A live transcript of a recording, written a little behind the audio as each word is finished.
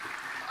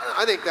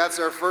I think that's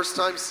their first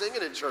time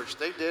singing in church.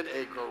 They did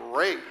a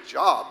great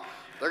job.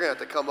 They're going to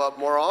have to come up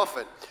more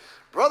often.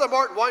 Brother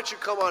Martin, why don't you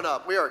come on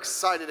up? We are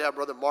excited to have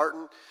Brother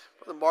Martin.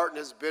 Brother Martin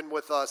has been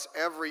with us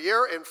every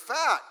year. In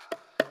fact,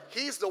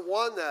 he's the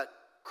one that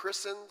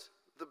christened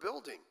the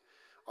building.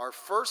 Our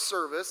first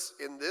service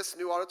in this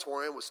new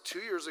auditorium was 2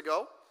 years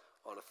ago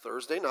on a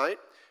Thursday night,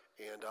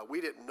 and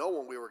we didn't know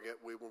when we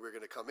were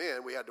going to come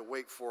in. We had to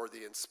wait for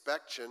the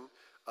inspection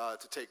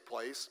to take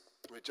place.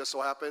 It just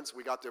so happens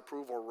we got the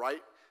approval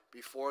right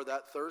before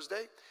that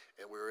Thursday,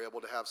 and we were able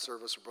to have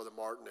service with Brother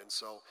Martin. And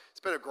so it's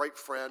been a great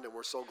friend, and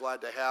we're so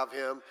glad to have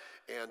him.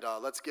 And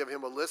let's give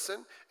him a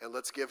listen, and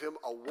let's give him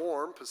a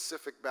warm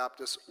Pacific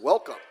Baptist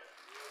welcome.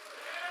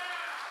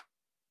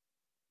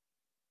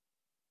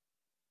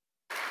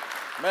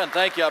 Man,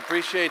 thank you. I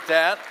appreciate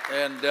that.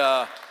 And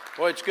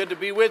boy, it's good to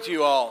be with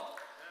you all.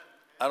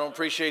 I don't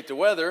appreciate the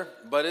weather,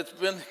 but it's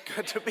been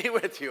good to be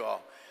with you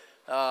all.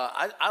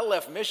 I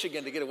left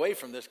Michigan to get away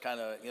from this kind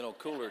of,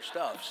 cooler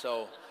stuff.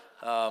 So,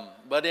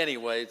 but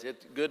anyways,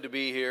 it's good to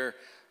be here.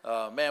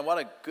 Man, what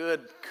a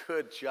good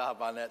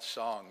job on that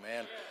song,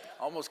 man.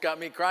 Almost got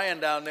me crying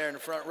down there in the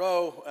front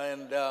row.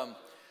 And,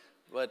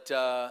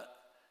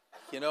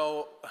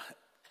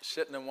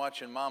 sitting and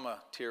watching Mama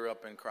tear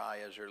up and cry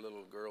as her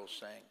little girls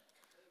sang.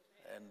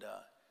 And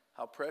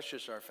how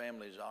precious our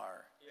families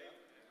are.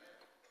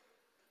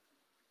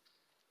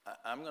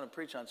 I'm going to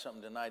preach on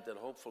something tonight that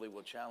hopefully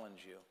will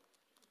challenge you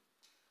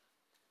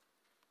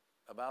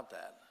about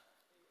that.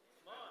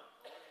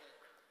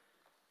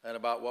 And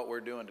about what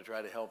we're doing to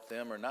try to help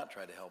them or not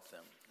try to help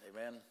them.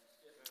 Amen?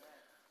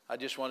 I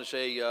just want to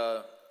say,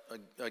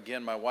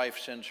 again, my wife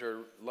sends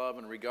her love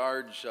and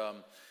regards.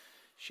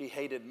 She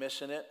hated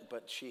missing it,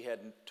 but she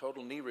had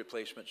total knee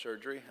replacement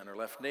surgery on her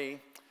left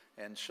knee.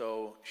 And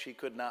so she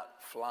could not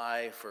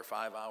fly for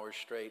 5 hours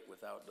straight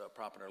without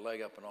propping her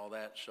leg up and all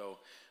that. So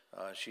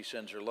she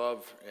sends her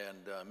love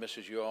and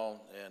misses you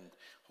all. And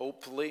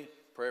hopefully,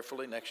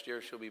 prayerfully, next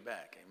year she'll be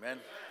back. Amen?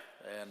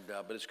 And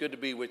but it's good to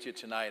be with you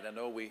tonight. I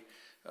know we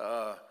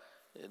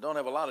don't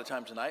have a lot of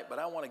time tonight, but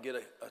I want to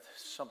get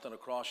something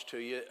across to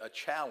you, a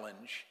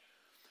challenge.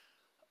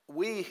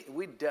 We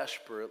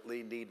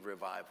desperately need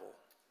revival.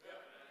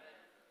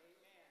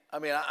 I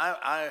mean,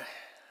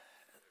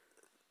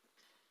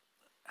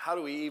 how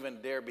do we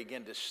even dare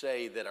begin to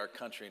say that our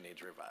country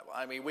needs revival?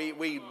 I mean,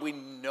 we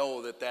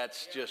know that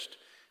that's just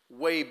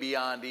way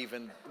beyond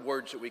even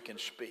words that we can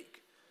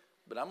speak.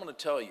 But I'm going to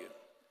tell you,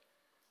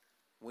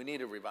 we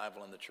need a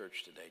revival in the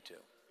church today too.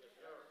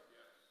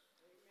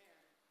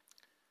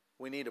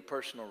 We need a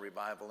personal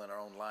revival in our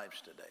own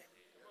lives today.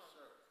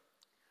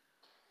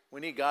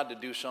 We need God to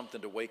do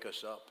something to wake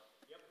us up.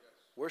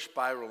 We're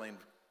spiraling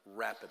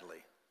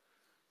rapidly.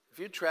 If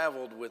you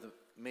traveled with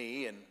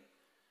me and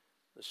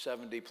the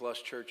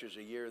 70-plus churches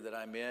a year that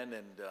I'm in,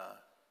 and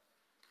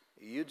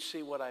you'd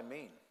see what I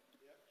mean.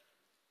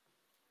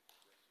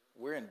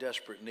 We're in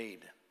desperate need.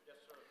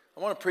 I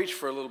want to preach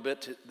for a little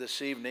bit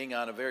this evening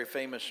on a very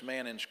famous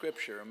man in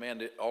Scripture, a man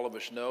that all of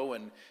us know,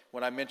 and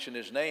when I mention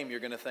his name,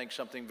 you're going to think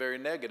something very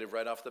negative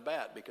right off the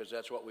bat, because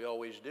that's what we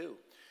always do.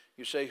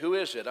 You say, who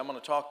is it? I'm going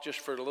to talk just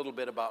for a little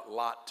bit about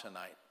Lot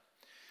tonight.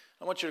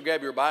 I want you to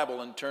grab your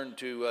Bible and turn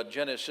to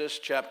Genesis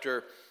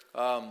chapter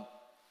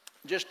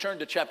just turn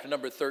to chapter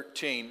number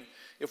 13.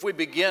 If we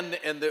begin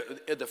in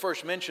the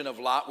first mention of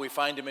Lot, we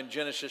find him in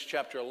Genesis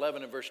chapter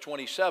 11 and verse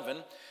 27.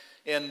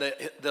 In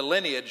the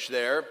lineage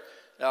there,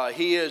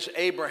 he is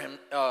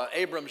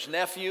Abram's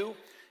nephew.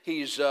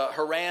 He's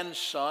Haran's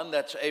son.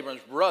 That's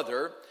Abram's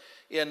brother.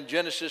 In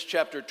Genesis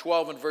chapter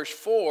 12 and verse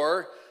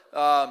 4,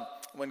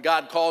 when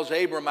God calls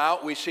Abram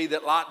out, we see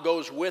that Lot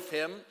goes with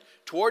him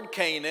toward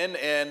Canaan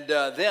and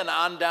then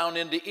on down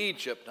into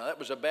Egypt. Now, that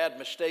was a bad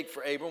mistake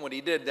for Abram when he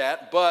did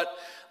that, but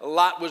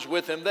Lot was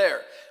with him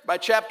there. By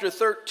chapter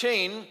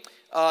 13,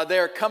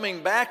 they're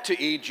coming back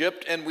to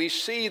Egypt, and we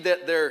see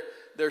that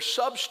their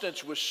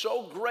substance was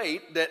so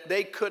great that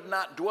they could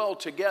not dwell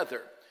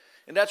together.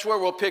 And that's where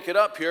we'll pick it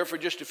up here for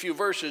just a few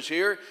verses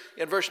here.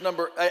 In verse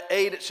number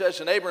 8, it says,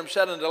 And Abram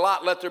said unto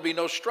Lot, Let there be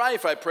no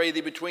strife, I pray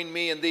thee, between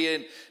me and thee,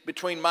 and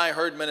between my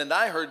herdmen and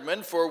thy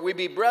herdmen, for we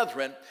be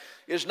brethren.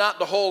 Is not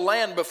the whole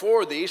land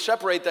before thee?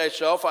 Separate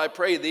thyself, I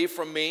pray thee,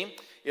 from me.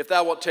 If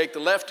thou wilt take the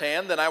left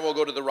hand, then I will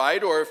go to the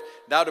right. Or if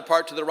thou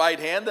depart to the right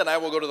hand, then I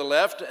will go to the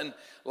left. And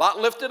Lot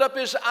lifted up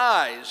his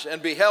eyes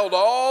and beheld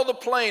all the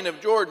plain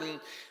of Jordan,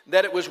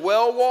 that it was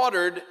well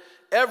watered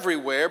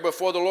everywhere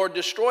before the Lord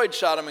destroyed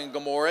Sodom and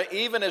Gomorrah,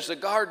 even as the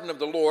garden of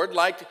the Lord,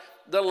 like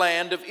the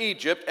land of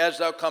Egypt, as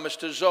thou comest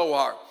to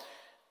Zoar.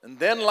 And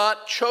then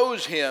Lot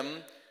chose him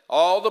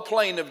all the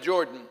plain of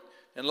Jordan.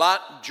 And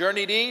Lot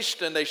journeyed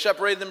east, and they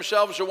separated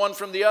themselves the one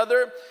from the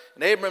other.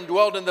 And Abram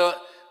dwelled in the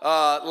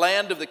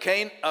land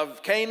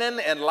of Canaan,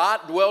 and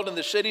Lot dwelled in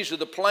the cities of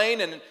the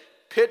plain, and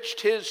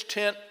pitched his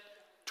tent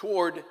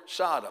toward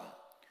Sodom.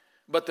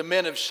 But the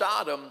men of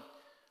Sodom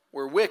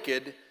were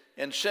wicked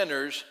and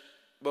sinners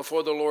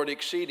before the Lord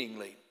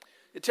exceedingly.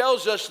 It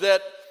tells us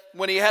that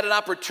when he had an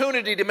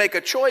opportunity to make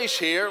a choice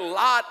here,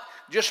 Lot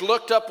just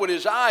looked up with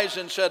his eyes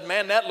and said,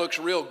 man, that looks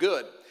real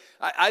good.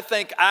 I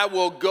think I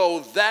will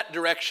go that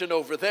direction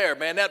over there.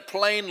 Man, that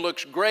plane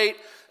looks great.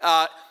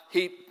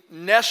 He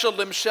nestled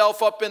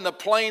himself up in the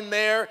plane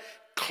there,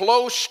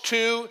 close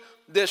to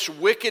this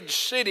wicked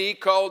city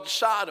called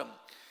Sodom.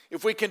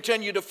 If we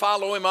continue to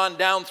follow him on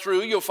down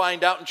through, you'll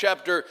find out in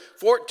chapter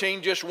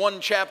 14, just one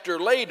chapter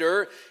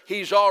later,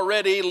 he's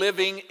already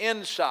living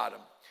in Sodom.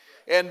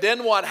 And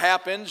then what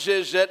happens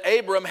is that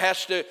Abram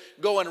has to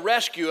go and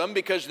rescue them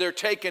because they're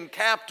taken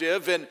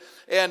captive. And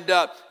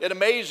it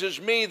amazes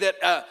me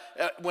that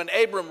when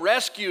Abram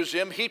rescues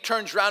him, he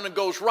turns around and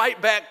goes right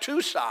back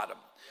to Sodom.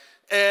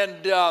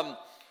 And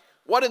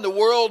what in the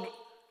world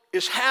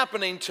is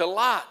happening to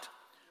Lot?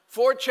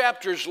 4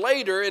 chapters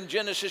later, in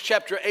Genesis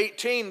chapter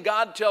 18,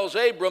 God tells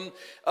Abram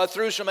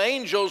through some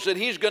angels that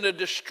he's going to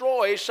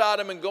destroy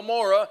Sodom and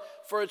Gomorrah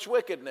for its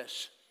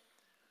wickedness.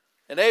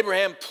 And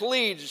Abraham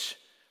pleads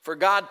for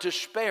God to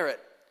spare it.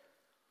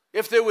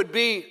 If there would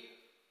be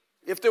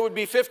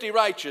 50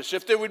 righteous,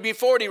 if there would be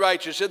 40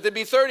 righteous, if there'd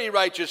be 30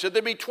 righteous, if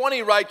there'd be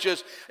 20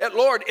 righteous, and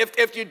Lord,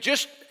 if you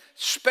just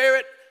spare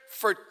it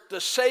for the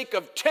sake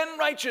of 10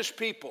 righteous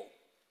people.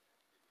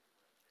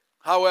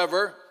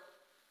 However,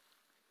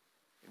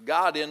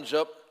 God ends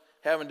up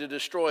having to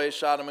destroy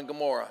Sodom and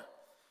Gomorrah.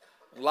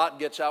 Lot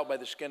gets out by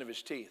the skin of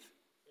his teeth.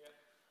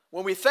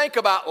 When we think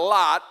about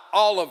Lot,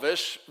 all of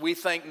us, we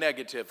think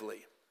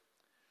negatively.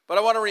 But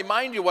I want to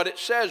remind you what it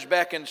says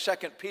back in 2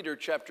 Peter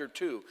chapter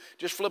 2.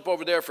 Just flip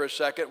over there for a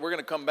second. We're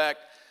going to come back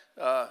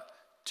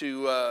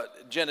to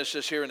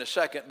Genesis here in a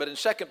second. But in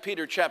 2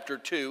 Peter chapter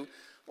 2,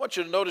 I want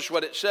you to notice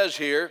what it says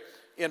here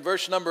in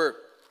verse number,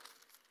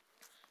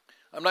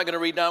 I'm not going to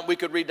read down, we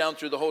could read down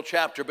through the whole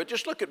chapter, but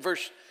just look at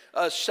verse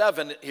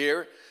 7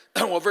 here.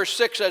 Well, verse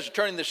 6 says,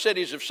 turning the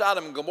cities of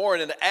Sodom and Gomorrah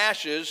into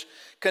ashes,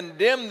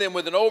 condemn them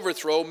with an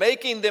overthrow,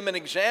 making them an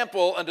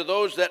example unto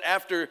those that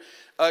after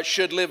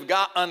should live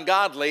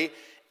ungodly,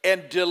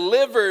 and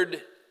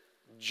delivered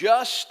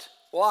just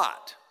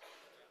Lot,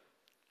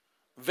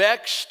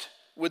 vexed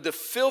with the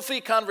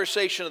filthy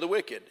conversation of the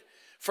wicked.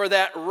 For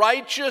that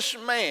righteous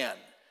man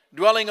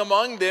dwelling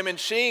among them and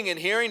seeing and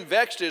hearing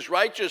vexed his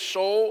righteous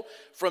soul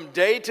from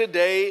day to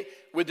day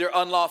with their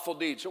unlawful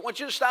deeds. So I want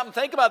you to stop and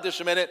think about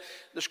this a minute.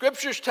 The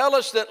scriptures tell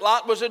us that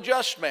Lot was a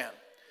just man.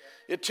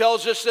 It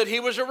tells us that he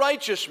was a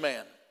righteous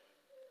man.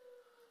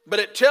 But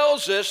it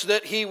tells us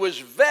that he was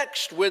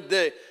vexed with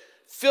the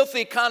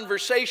filthy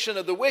conversation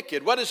of the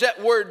wicked. What does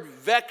that word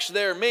vex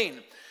there mean?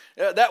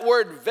 That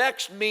word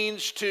vex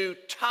means to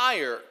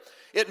tire.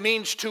 It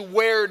means to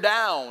wear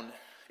down.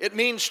 It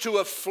means to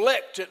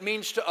afflict. It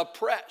means to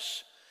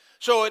oppress.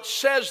 So it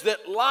says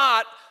that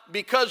Lot,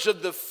 because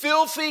of the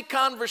filthy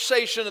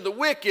conversation of the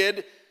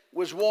wicked,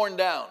 was worn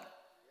down.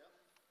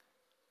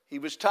 He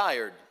was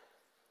tired.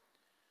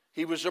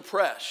 He was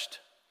oppressed.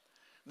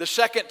 The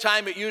second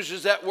time it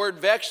uses that word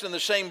vexed in the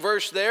same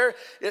verse there,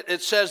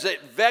 it says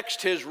that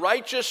vexed his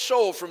righteous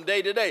soul from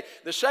day to day.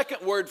 The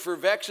second word for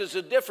vex is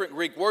a different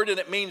Greek word, and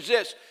it means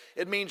this.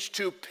 It means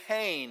to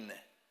pain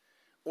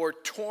or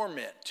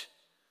torment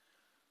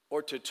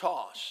or to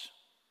toss.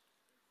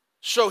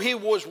 So he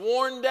was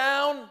worn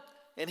down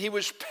and he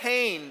was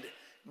pained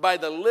by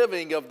the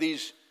living of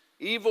these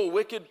evil,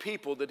 wicked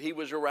people that he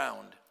was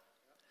around.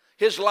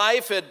 His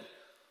life had,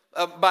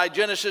 by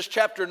Genesis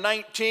chapter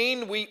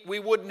 19, we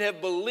wouldn't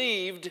have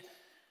believed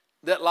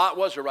that Lot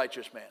was a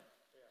righteous man.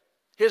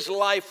 His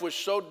life was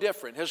so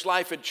different. His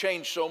life had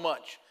changed so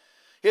much.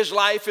 His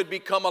life had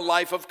become a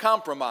life of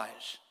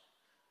compromise.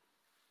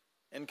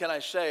 And can I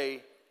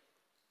say,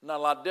 not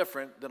a lot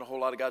different than a whole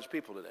lot of God's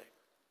people today.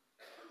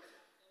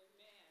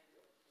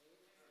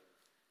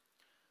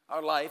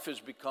 Our life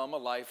has become a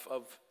life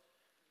of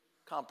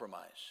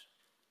compromise.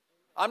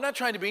 I'm not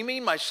trying to be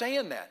mean by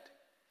saying that.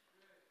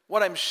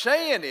 What I'm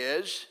saying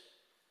is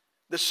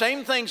the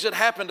same things that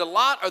happened to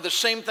Lot are the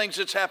same things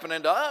that's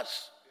happening to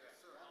us.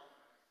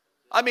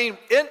 I mean,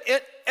 in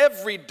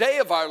every day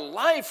of our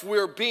life,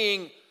 we're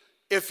being,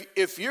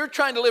 if you're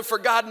trying to live for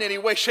God in any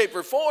way, shape,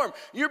 or form,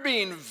 you're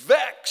being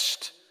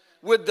vexed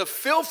with the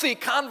filthy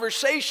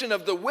conversation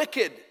of the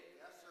wicked.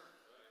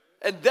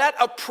 And that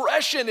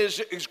oppression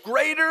is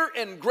greater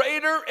and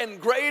greater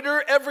and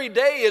greater every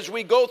day as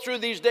we go through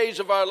these days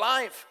of our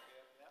life.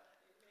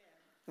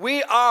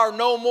 We are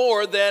no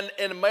more than,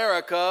 in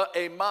America,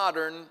 a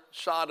modern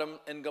Sodom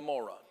and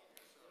Gomorrah.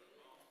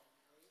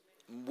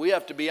 We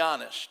have to be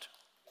honest.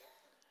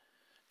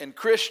 And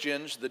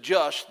Christians, the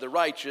just, the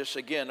righteous,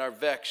 again, are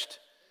vexed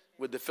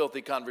with the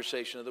filthy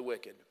conversation of the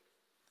wicked.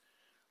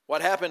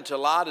 What happened to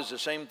Lot is the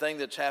same thing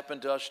that's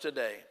happened to us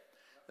today.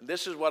 And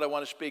this is what I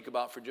want to speak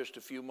about for just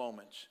a few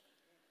moments.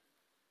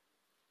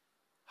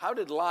 How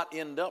did Lot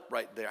end up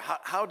right there?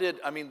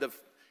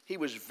 He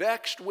was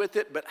vexed with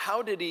it, but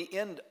how did he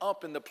end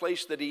up in the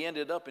place that he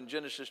ended up in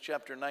Genesis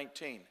chapter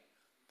 19?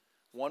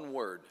 One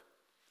word.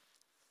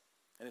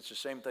 And it's the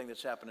same thing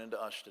that's happening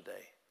to us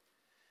today.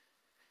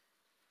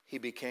 He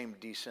became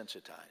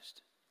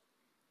desensitized.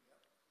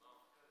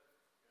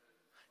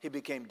 He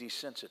became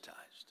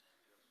desensitized.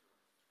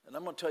 And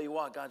I'm going to tell you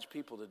why God's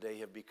people today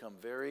have become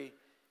very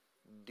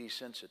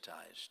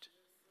desensitized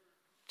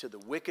to the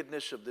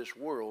wickedness of this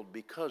world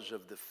because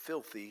of the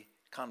filthy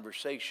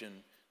conversation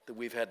that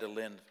we've had to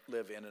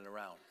live in and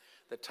around.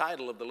 The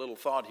title of the little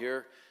thought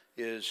here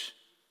is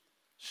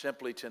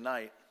simply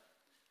tonight,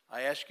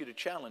 I ask you to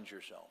challenge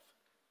yourself.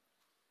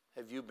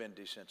 Have you been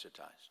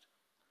desensitized?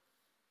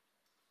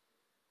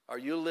 Are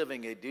you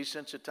living a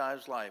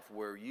desensitized life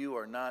where you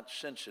are not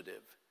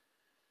sensitive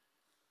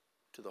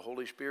to the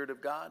Holy Spirit of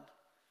God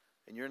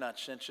and you're not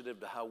sensitive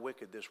to how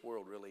wicked this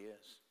world really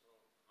is?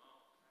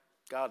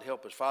 God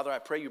help us. Father, I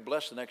pray you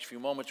bless the next few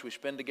moments we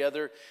spend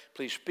together.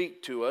 Please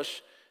speak to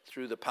us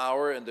through the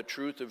power and the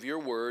truth of your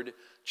word.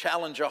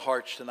 Challenge our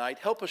hearts tonight.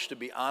 Help us to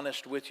be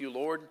honest with you,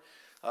 Lord.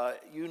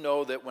 You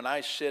know that when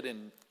I sit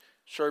in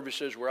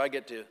services where I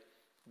get to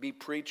be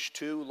preached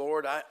to,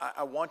 Lord,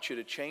 I want you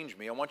to change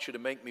me. I want you to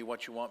make me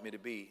what you want me to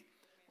be.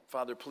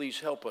 Father, please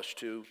help us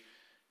to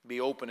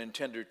be open and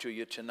tender to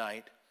you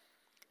tonight.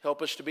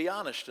 Help us to be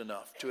honest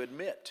enough to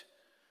admit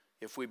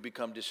if we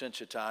become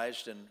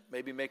desensitized and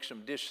maybe make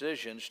some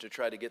decisions to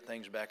try to get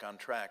things back on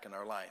track in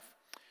our life.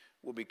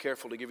 We'll be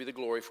careful to give you the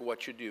glory for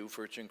what you do,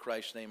 for it's in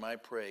Christ's name I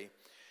pray.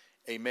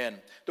 Amen.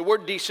 The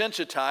word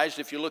desensitized,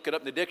 if you look it up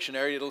in the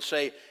dictionary, it'll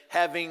say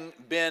having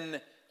been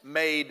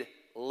made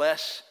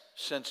less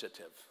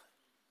sensitive.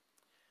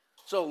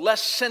 So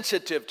less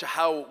sensitive to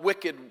how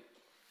wicked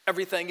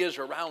everything is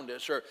around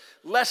us, or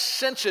less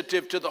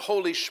sensitive to the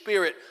Holy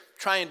Spirit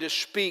trying to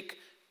speak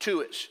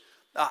to us.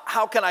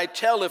 How can I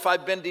tell if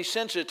I've been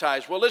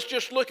desensitized? Well, let's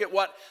just look at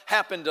what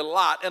happened to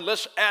Lot, and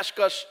let's ask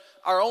us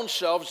our own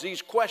selves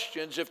these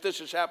questions if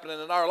this is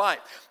happening in our life.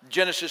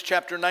 Genesis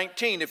chapter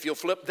 19, if you'll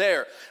flip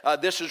there,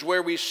 this is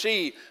where we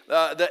see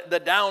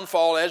the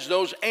downfall as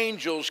those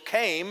angels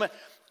came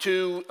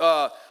to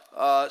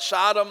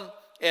Sodom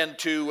and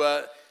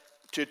to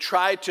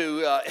try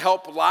to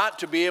help Lot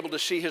to be able to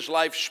see his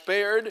life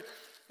spared.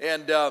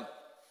 And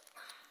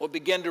we'll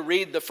begin to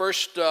read the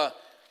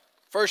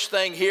first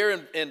thing here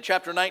in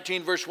chapter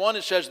 19, verse 1,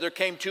 it says, there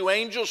came two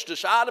angels to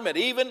Sodom at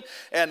even,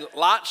 and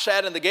Lot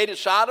sat in the gate of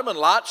Sodom, and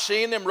Lot,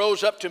 seeing them,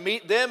 rose up to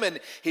meet them, and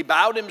he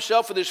bowed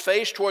himself with his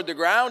face toward the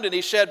ground, and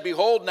he said,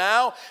 behold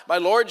now, my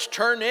lords,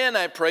 turn in,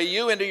 I pray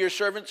you, into your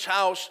servant's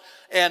house,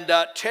 and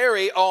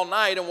tarry all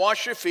night, and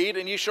wash your feet,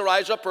 and ye shall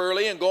rise up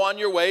early, and go on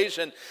your ways.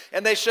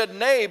 And they said,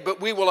 nay,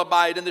 but we will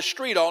abide in the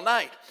street all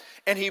night.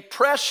 And he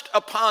pressed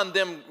upon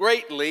them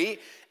greatly,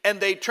 and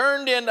they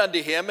turned in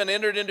unto him and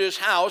entered into his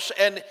house,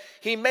 and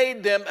he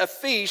made them a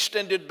feast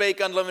and did bake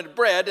unleavened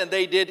bread, and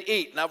they did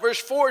eat. Now verse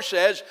 4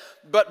 says,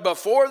 but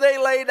before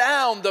they lay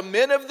down, the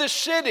men of the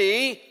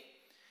city,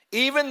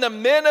 even the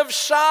men of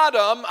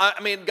Sodom, I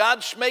mean,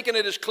 God's making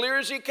it as clear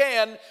as he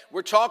can.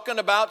 We're talking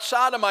about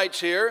Sodomites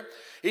here.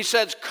 He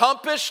says,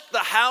 compassed the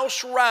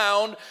house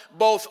round,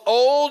 both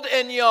old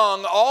and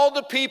young, all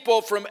the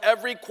people from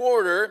every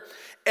quarter.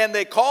 And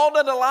they called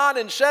unto Lot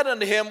and said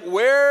unto him,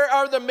 where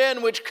are the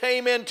men which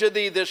came into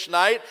thee this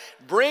night?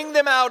 Bring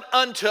them out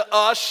unto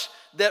us,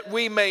 that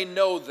we may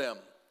know them.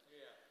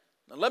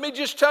 Now, let me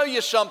just tell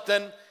you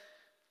something.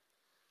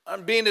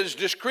 I'm being as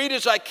discreet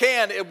as I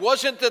can. It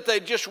wasn't that they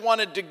just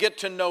wanted to get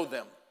to know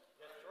them.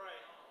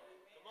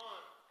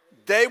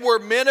 They were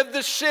men of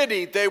the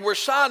city. They were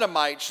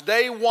Sodomites.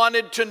 They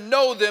wanted to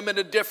know them in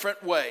a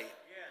different way.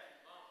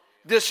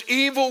 This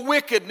evil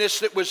wickedness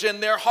that was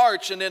in their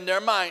hearts and in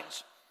their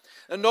minds.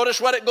 And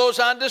notice what it goes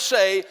on to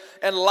say,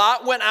 and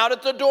Lot went out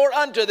at the door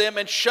unto them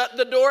and shut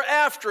the door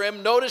after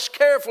him. Notice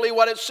carefully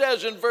what it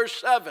says in verse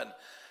 7.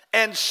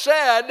 And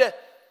said,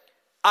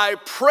 I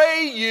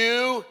pray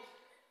you,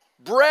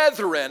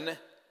 brethren,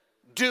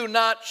 do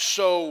not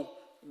so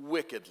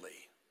wickedly.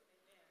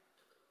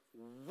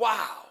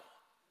 Wow.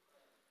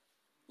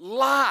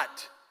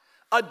 Lot,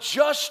 a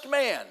just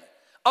man,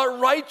 a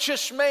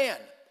righteous man.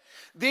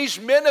 These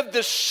men of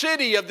the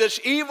city, of this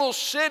evil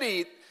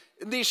city,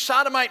 these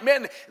Sodomite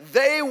men,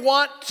 they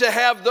want to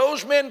have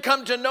those men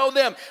come to know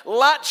them.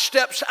 Lot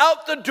steps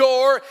out the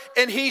door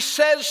and he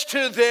says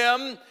to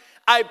them,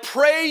 I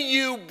pray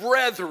you,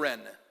 brethren.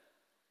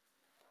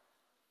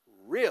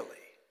 Really?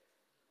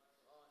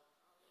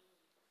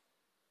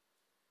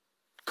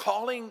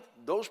 Calling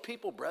those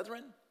people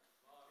brethren?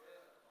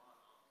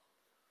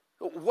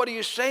 What are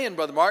you saying,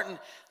 Brother Martin?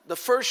 The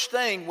first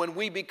thing when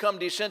we become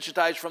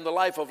desensitized from the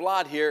life of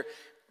Lot here,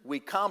 we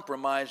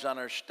compromise on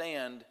our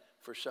stand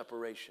for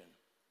separation.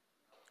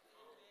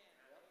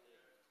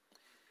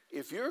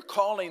 If you're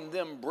calling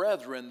them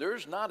brethren,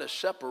 there's not a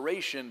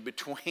separation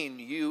between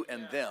you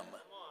and them.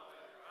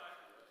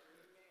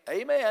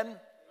 Amen.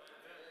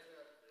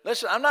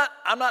 Listen,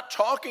 I'm not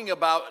talking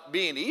about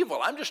being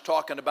evil. I'm just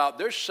talking about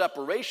there's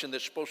separation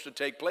that's supposed to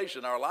take place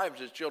in our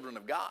lives as children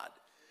of God.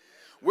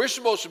 We're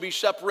supposed to be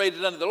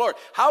separated unto the Lord.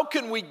 How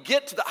can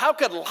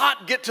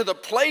Lot get to the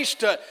place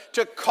to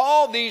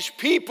call these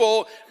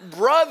people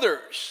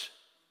brothers?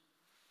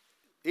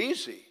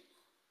 Easy.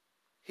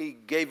 He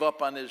gave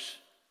up on his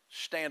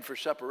stand for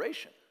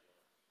separation.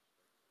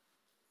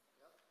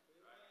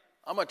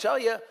 I'm going to tell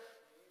you,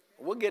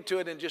 we'll get to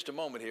it in just a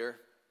moment here,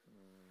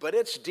 but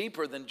it's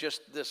deeper than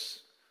just this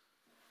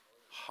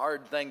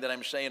hard thing that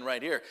I'm saying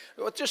right here.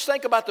 Well, just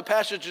think about the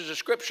passages of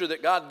Scripture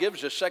that God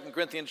gives us, 2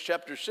 Corinthians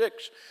chapter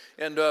 6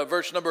 and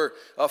verse number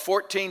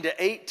 14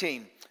 to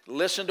 18.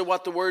 Listen to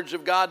what the words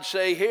of God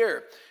say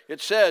here.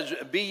 It says,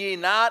 "Be ye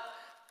not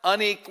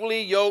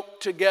unequally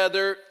yoked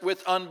together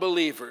with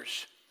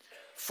unbelievers.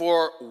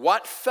 For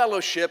what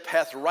fellowship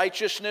hath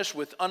righteousness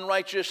with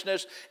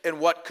unrighteousness?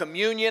 And what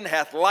communion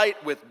hath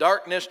light with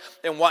darkness?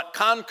 And what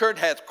concord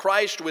hath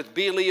Christ with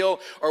Belial?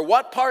 Or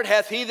what part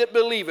hath he that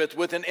believeth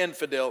with an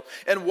infidel?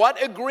 And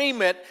what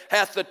agreement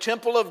hath the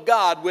temple of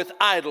God with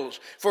idols?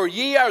 For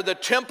ye are the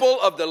temple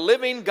of the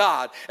living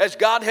God. As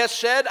God hath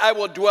said, I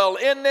will dwell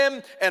in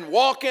them and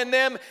walk in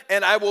them,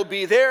 and I will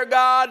be their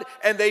God,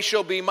 and they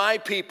shall be my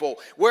people.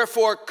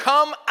 Wherefore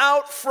come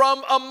out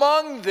from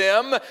among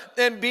them,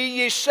 and be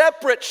ye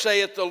separate,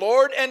 saith the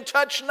Lord, and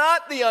touch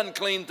not the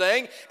unclean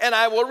thing, and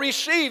I will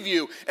receive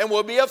you, and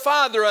will be a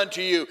father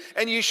unto you,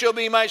 and ye shall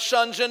be my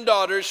sons and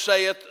daughters,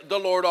 saith the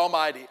Lord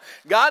Almighty."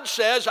 God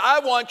says, I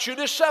want you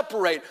to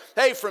separate.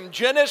 Hey, from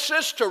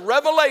Genesis to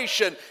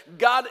Revelation,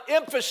 God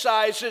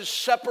emphasizes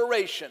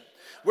separation.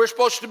 We're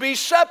supposed to be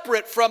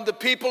separate from the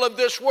people of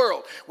this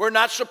world. We're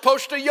not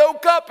supposed to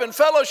yoke up and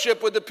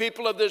fellowship with the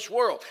people of this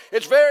world.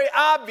 It's very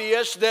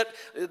obvious that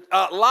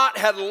Lot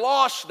had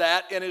lost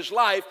that in his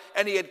life,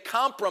 and he had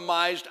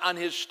compromised on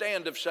his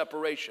stand of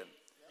separation.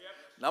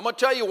 Now, I'm going to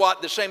tell you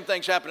what, the same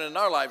thing's happening in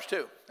our lives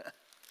too.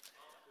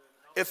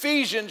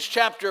 Ephesians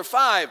chapter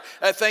 5,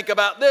 think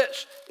about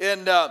this.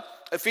 In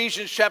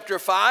Ephesians chapter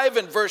 5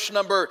 and verse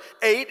number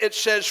 8, it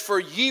says, "For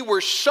ye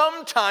were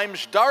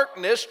sometimes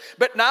darkness,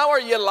 but now are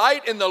ye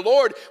light in the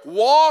Lord.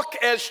 Walk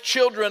as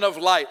children of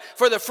light.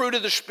 For the fruit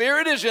of the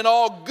Spirit is in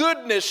all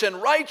goodness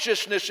and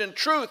righteousness and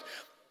truth,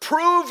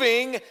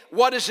 proving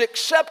what is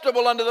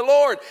acceptable unto the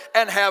Lord,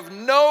 and have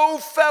no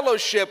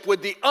fellowship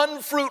with the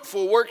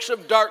unfruitful works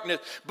of darkness,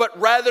 but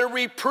rather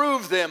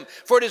reprove them.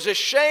 For it is a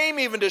shame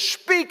even to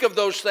speak of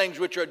those things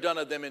which are done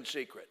of them in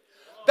secret."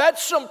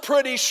 That's some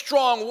pretty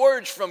strong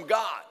words from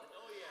God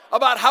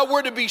about how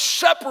we're to be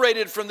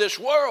separated from this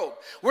world.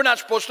 We're not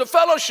supposed to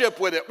fellowship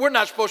with it. We're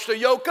not supposed to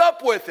yoke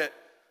up with it.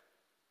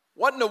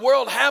 What in the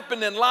world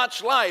happened in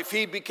Lot's life?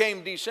 He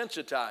became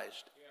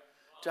desensitized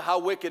to how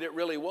wicked it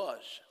really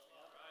was.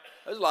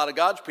 There's a lot of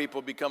God's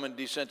people becoming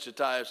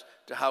desensitized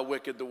to how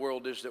wicked the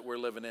world is that we're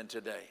living in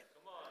today.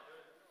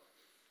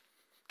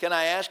 Can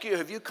I ask you,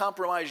 have you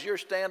compromised your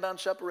stand on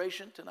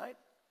separation tonight?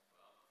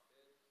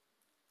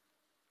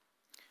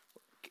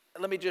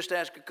 Let me just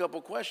ask a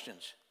couple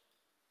questions.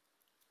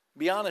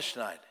 Be honest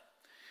tonight.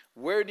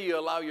 Where do you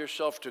allow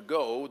yourself to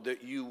go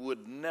that you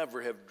would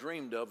never have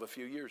dreamed of a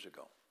few years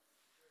ago?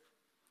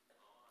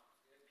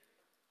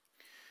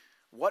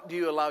 What do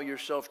you allow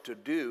yourself to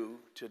do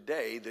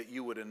today that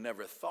you would have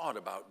never thought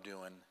about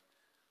doing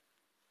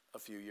a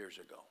few years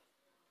ago?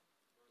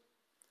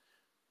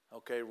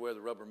 Okay, where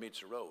the rubber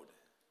meets the road.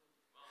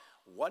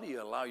 What do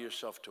you allow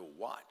yourself to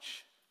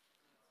watch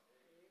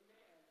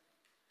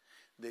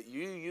that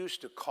you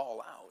used to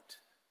call out,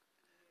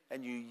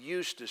 and you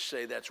used to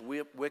say that's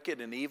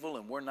wicked and evil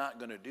and we're not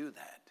going to do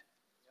that?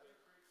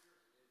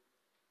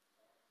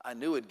 I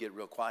knew it'd get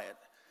real quiet,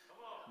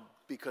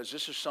 because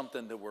this is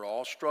something that we're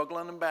all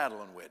struggling and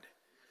battling with.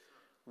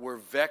 We're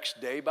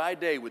vexed day by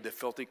day with the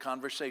filthy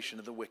conversation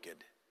of the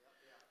wicked,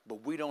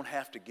 but we don't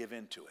have to give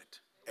in to it.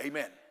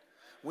 Amen.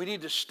 We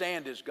need to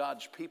stand as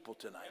God's people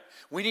tonight.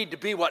 We need to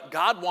be what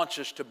God wants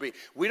us to be.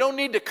 We don't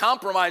need to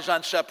compromise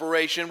on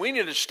separation. We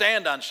need to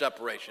stand on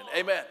separation.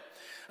 Amen.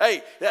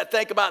 Hey,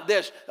 think about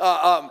this.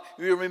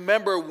 You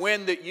remember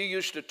when that you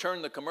used to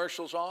turn the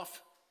commercials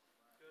off?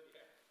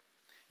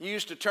 You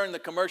used to turn the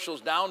commercials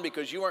down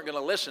because you weren't going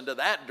to listen to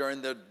that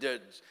during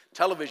the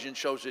television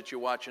shows that you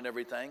watch and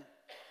everything.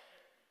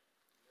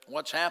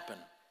 What's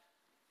happened?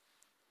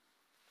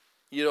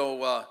 You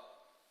know,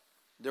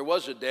 there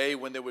was a day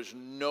when there was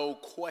no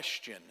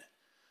question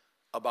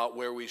about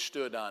where we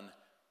stood on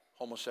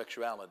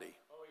homosexuality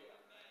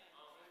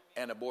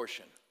and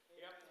abortion.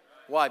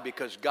 Why?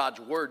 Because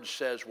God's word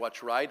says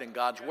what's right and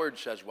God's word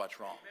says what's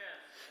wrong.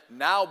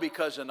 Now,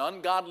 because an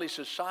ungodly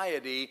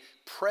society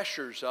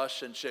pressures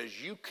us and says,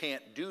 you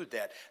can't do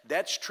that.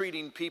 That's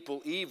treating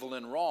people evil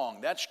and wrong.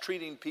 That's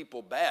treating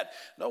people bad.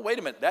 No, wait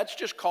a minute. That's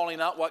just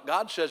calling out what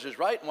God says is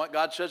right and what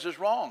God says is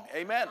wrong.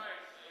 Amen.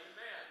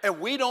 And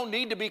we don't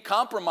need to be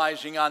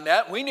compromising on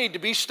that. We need to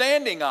be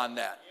standing on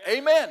that.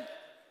 Amen.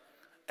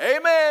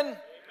 Amen.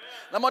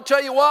 And I'm going to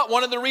tell you what,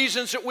 one of the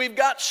reasons that we've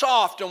got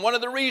soft, and one of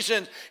the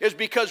reasons is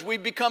because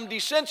we've become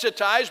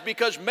desensitized,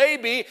 because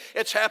maybe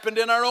it's happened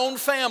in our own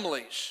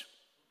families.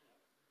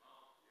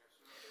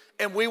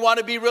 And we want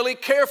to be really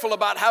careful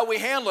about how we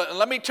handle it. And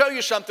let me tell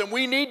you something,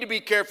 we need to be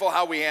careful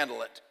how we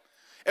handle it.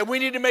 And we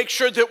need to make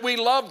sure that we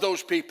love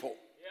those people.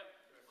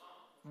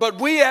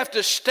 But we have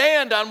to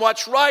stand on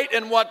what's right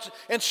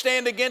and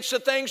stand against the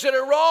things that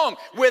are wrong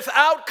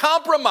without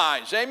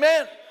compromise.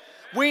 Amen.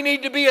 We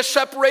need to be a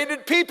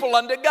separated people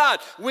unto God.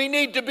 We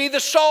need to be the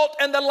salt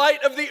and the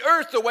light of the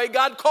earth the way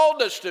God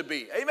called us to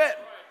be. Amen.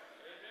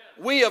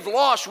 We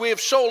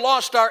have so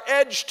lost our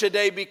edge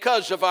today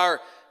because of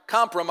our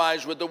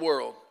compromise with the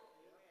world.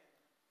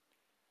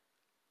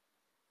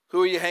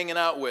 Who are you hanging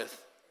out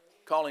with?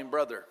 Call him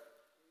brother.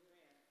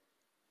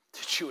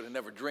 That you would have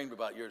never dreamed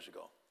about years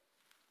ago.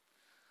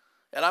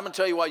 And I'm going to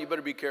tell you why you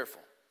better be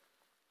careful.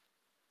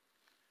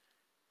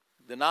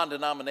 The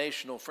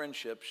non-denominational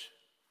friendships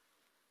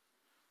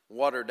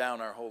water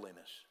down our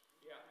holiness.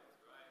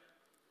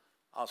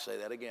 I'll say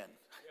that again.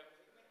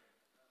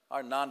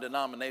 Our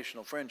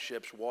non-denominational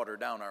friendships water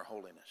down our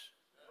holiness.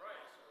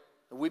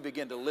 And we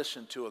begin to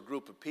listen to a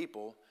group of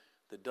people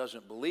that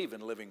doesn't believe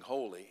in living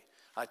holy.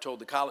 I told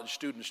the college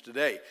students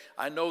today,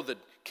 I know that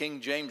King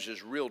James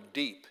is real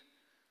deep,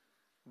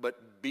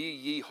 but be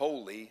ye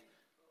holy,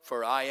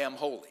 for I am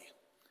holy.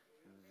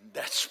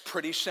 That's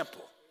pretty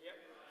simple.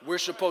 We're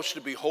supposed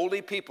to be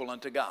holy people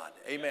unto God.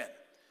 Amen.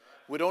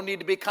 We don't need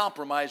to be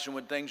compromising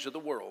with things of the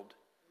world.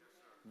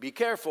 Be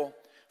careful.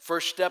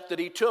 First step that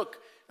he took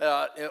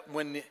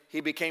when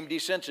he became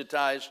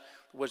desensitized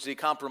was the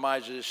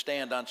compromise of his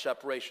stand on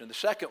separation. The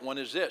second one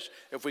is this.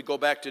 If we go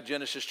back to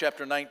Genesis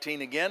chapter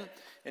 19 again,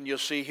 and you'll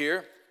see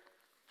here,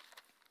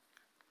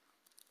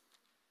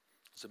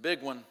 it's a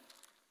big one.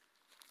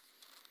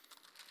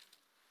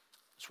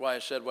 That's why I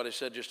said what I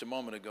said just a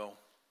moment ago.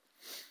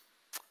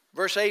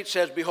 Verse 8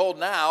 says, behold,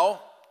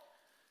 now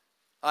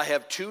I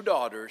have 2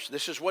 daughters.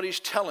 This is what he's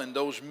telling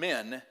those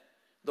men,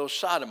 those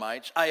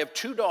sodomites. I have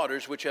 2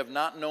 daughters which have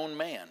not known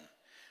man.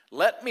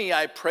 Let me,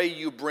 I pray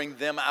you, bring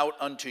them out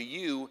unto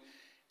you,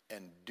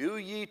 and do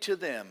ye to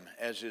them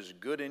as is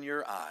good in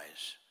your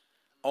eyes.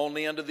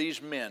 Only unto these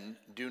men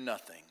do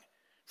nothing.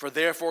 For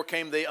therefore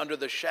came they under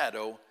the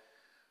shadow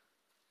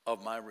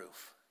of my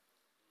roof.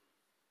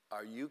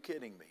 Are you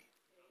kidding me?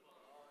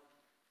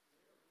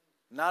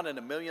 Not in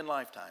a million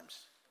lifetimes.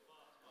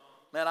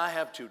 Man, I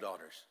have 2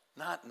 daughters.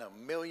 Not in a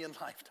million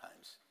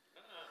lifetimes.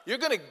 You're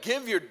going to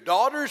give your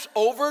daughters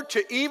over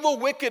to evil,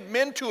 wicked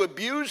men to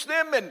abuse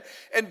them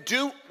and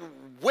do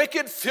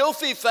wicked,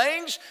 filthy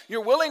things?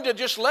 You're willing to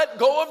just let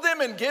go of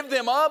them and give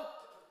them up?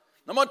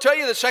 I'm going to tell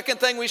you the second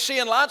thing we see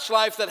in Lot's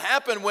life that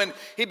happened when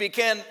he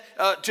began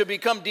to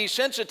become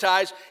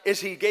desensitized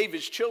is he gave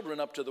his children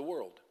up to the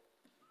world.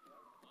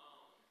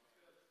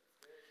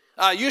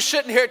 You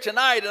sitting here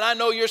tonight, and I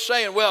know you're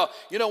saying, well,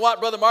 you know what,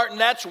 Brother Martin,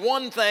 that's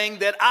one thing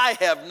that I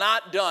have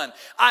not done.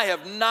 I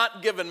have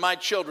not given my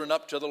children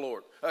up to the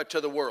Lord, to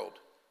the world.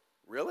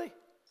 Really?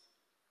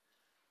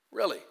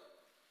 Really?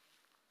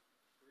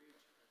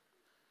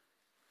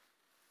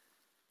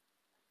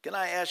 Can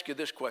I ask you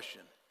this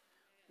question?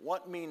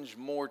 What means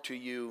more to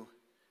you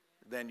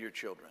than your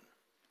children?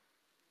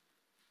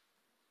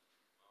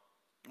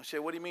 I say,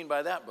 what do you mean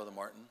by that, Brother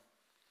Martin?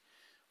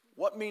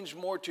 What means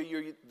more to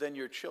you than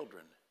your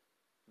children?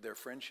 Their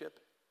friendship?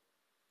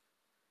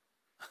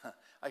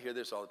 I hear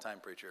this all the time,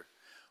 preacher.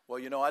 Well,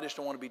 you know, I just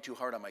don't want to be too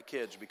hard on my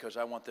kids because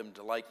I want them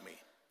to like me.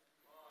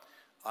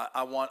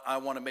 I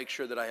want to make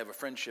sure that I have a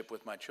friendship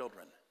with my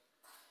children.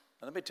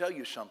 And let me tell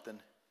you something.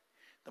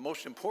 The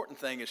most important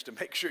thing is to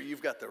make sure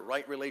you've got the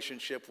right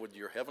relationship with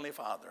your Heavenly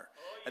Father,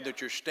 and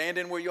that you're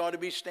standing where you ought to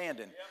be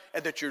standing,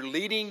 and that you're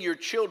leading your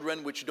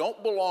children, which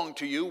don't belong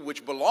to you,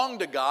 which belong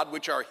to God,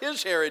 which are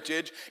His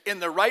heritage,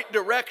 in the right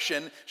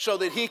direction so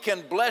that He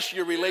can bless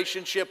your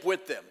relationship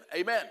with them.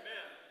 Amen.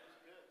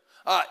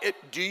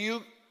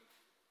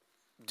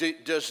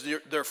 Does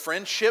their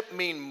friendship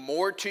mean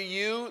more to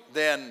you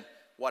than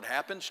what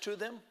happens to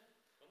them?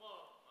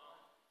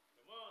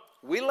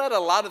 We let a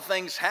lot of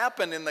things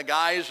happen in the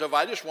guise of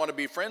I just want to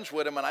be friends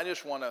with them and I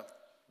just want to,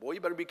 boy, you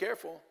better be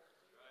careful.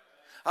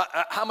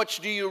 How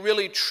much do you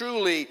really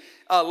truly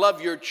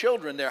love your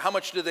children there? How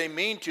much do they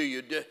mean to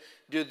you?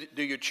 Do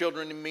your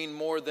children mean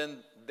more than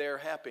their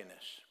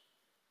happiness?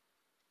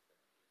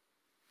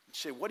 You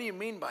say, what do you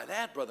mean by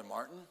that, Brother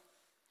Martin?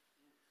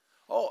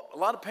 Oh, a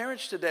lot of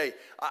parents today,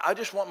 I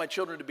just want my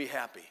children to be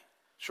happy.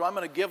 So I'm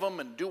going to give them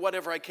and do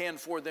whatever I can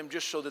for them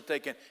just so that they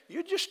can.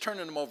 You're just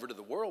turning them over to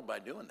the world by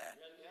doing that.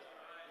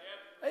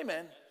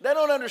 Amen. They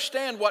don't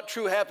understand what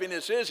true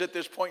happiness is at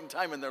this point in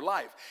time in their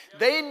life.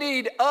 They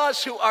need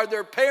us, who are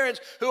their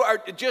parents, who are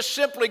just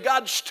simply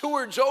God's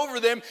stewards over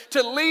them,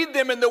 to lead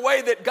them in the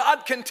way that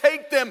God can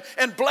take them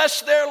and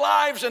bless their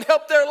lives and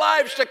help their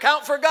lives to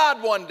count for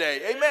God one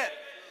day. Amen.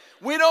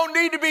 We don't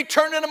need to be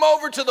turning them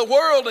over to the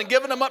world and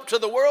giving them up to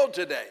the world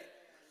today.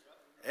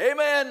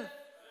 Amen.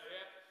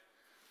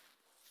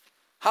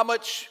 How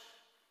much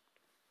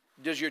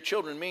does your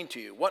children mean to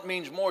you? What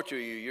means more to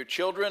you, your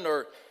children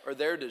or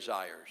their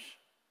desires?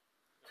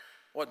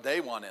 What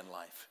they want in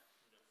life?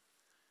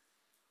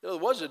 There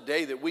was a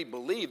day that we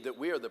believed that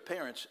we are the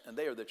parents and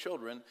they are the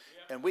children,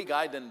 and we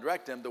guide and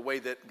direct them the way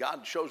that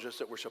God shows us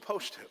that we're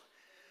supposed to.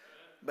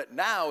 But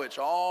now it's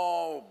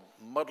all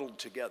muddled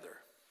together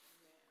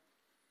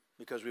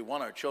because we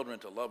want our children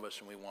to love us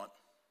and we want.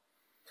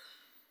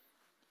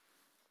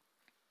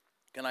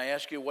 Can I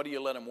ask you, what do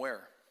you let them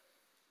wear?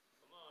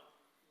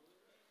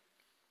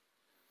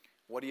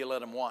 What do you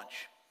let them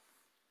watch?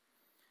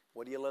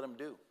 What do you let them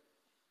do?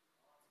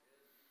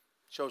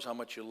 Shows how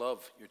much you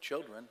love your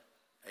children.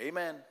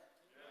 Amen.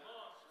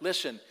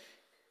 Listen,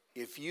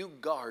 if you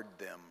guard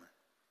them,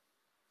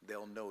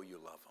 they'll know you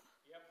love them.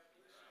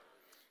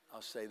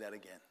 I'll say that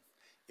again.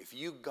 If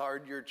you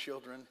guard your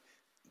children,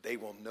 they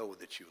will know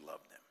that you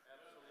love them.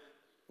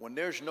 When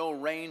there's no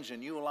reins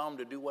and you allow them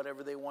to do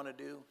whatever they want to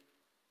do,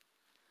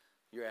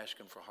 you're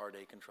asking for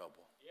heartache and trouble.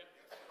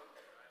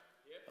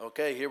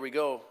 Okay, here we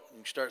go. You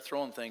can start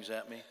throwing things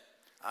at me.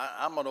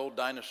 I'm an old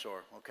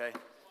dinosaur, okay?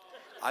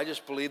 I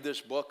just believe this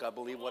book. I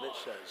believe what it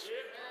says.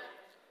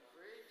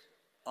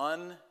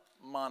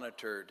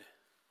 Unmonitored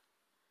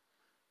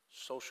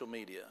social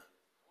media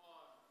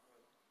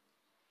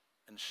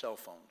and cell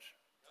phones.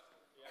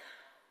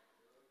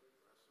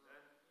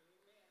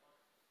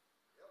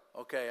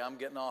 Okay, I'm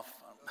getting off.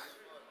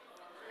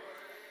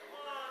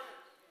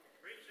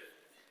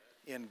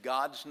 In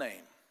God's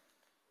name,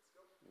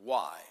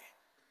 why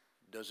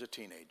does a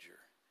teenager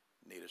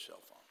need a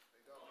cell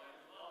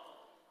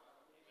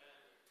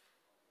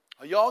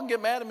phone? Y'all can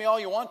get mad at me all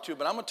you want to,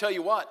 but I'm going to tell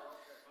you what.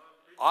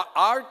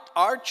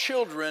 Our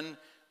children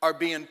are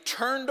being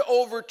turned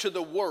over to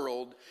the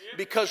world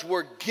because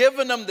we're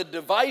giving them the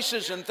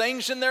devices and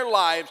things in their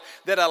lives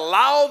that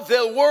allow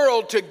the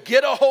world to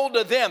get a hold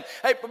of them.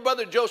 Hey,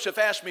 Brother Joseph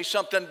asked me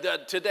something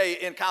today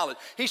in college.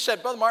 He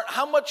said, Brother Martin,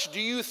 how much do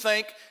you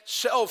think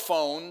cell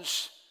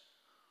phones,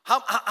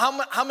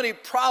 how many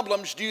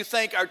problems do you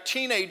think our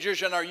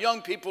teenagers and our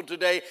young people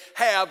today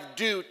have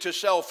due to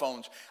cell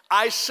phones?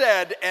 I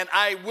said, and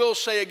I will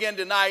say again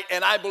tonight,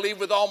 and I believe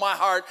with all my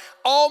heart,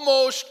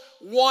 almost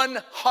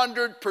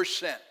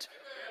 100%.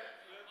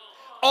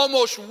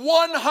 Almost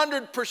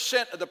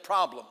 100% of the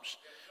problems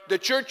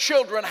that your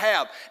children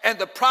have and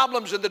the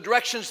problems and the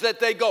directions that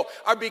they go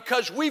are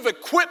because we've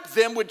equipped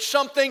them with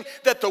something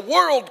that the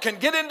world can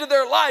get into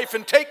their life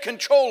and take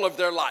control of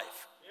their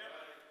life.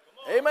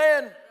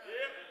 Amen.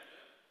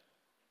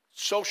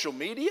 Social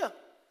media?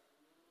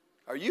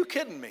 Are you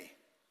kidding me?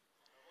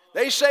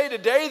 They say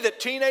today that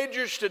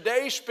teenagers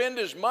today spend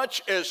as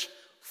much as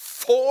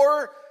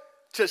 4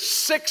 to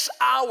 6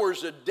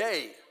 hours a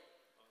day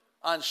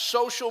on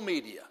social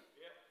media.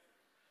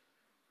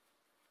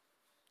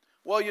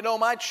 Well, you know,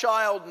 my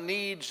child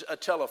needs a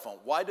telephone.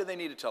 Why do they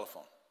need a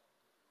telephone?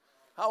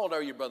 How old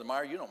are you, Brother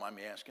Meyer? You don't mind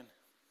me asking.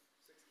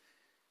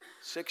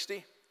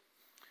 60?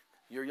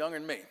 You're younger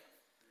than me.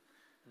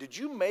 Did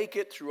you make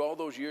it through all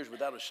those years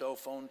without a cell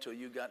phone until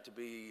you got to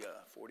be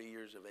 40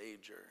 years of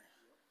age? Or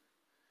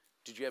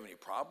did you have any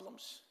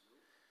problems?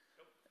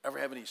 Ever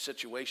have any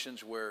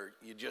situations where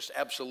you just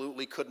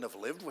absolutely couldn't have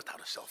lived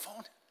without a cell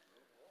phone?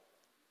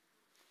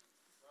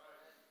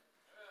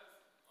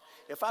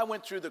 If I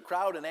went through the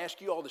crowd and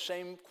asked you all the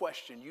same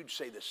question, you'd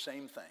say the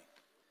same thing.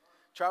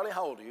 Charlie,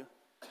 how old are you?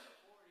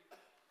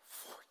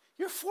 40.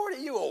 You're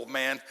 40, you old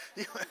man.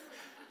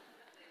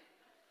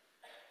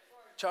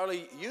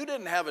 Charlie, you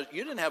didn't have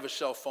a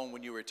cell phone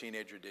when you were a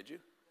teenager, did you?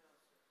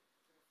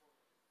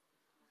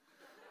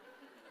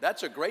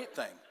 That's a great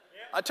thing.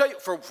 I tell you,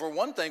 for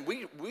one thing,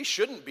 we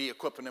shouldn't be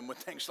equipping them with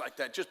things like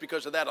that just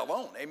because of that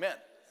alone. Amen.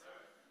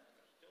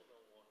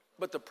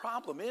 But the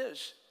problem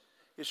is,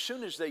 as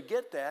soon as they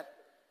get that,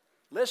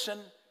 listen,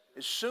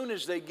 as soon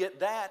as they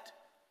get that,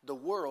 the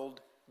world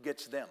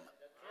gets them.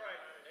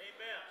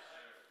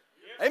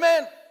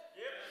 Amen.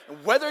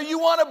 And whether you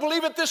want to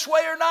believe it this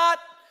way or not,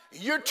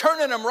 you're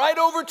turning them right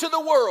over to the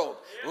world.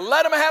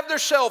 Let them have their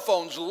cell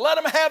phones.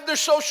 Let them have their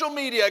social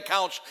media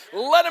accounts.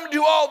 Let them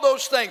do all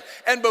those things.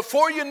 And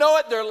before you know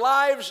it, their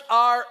lives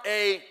are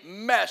a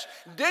mess.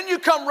 Then you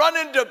come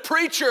running to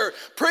preacher.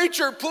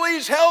 Preacher,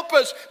 please help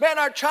us. Man,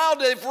 our child,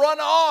 they've run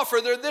off,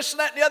 or they're this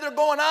and that and the other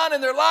going on in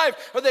their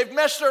life, or they've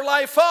messed their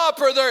life up,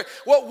 or they're,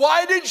 well,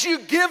 why did you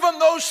give them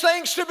those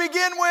things to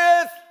begin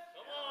with?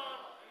 Come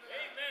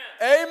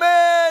on. Amen.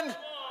 Amen.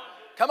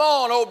 Come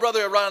on, old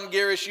brother Ron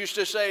Garris used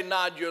to say,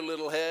 nod your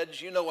little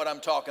heads. You know what I'm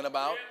talking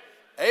about.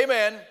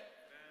 Amen.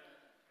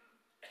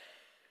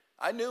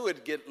 I knew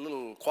it'd get a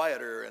little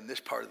quieter in this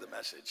part of the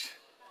message.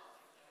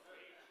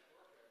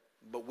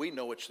 But we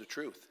know it's the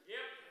truth.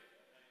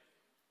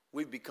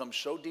 We've become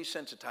so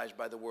desensitized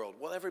by the world.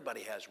 Well,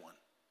 everybody has one.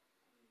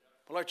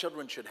 Well, our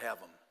children should have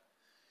them.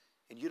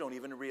 And you don't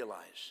even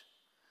realize.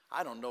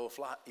 I don't know if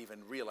Lot even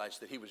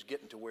realized that he was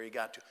getting to where he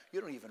got to.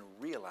 You don't even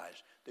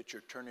realize that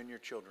you're turning your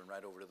children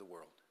right over to the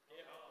world.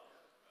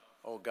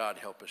 Oh, God,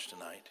 help us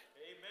tonight.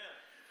 Amen.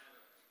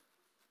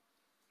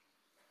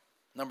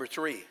 Number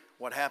 3,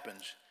 what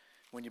happens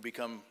when you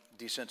become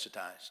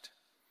desensitized?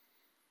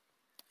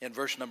 In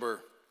verse number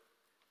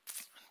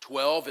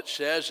 12, it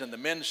says, and the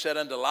men said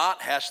unto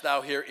Lot, hast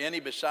thou here any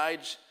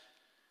besides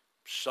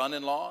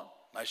son-in-law,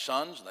 thy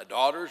sons, and thy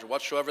daughters, or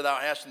whatsoever thou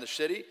hast in the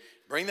city?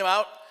 Bring them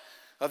out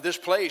of this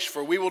place,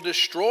 for we will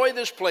destroy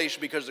this place,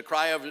 because the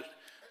cry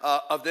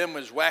of them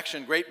is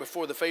waxing great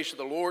before the face of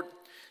the Lord.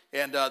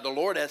 And the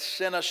Lord hath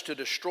sent us to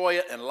destroy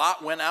it. And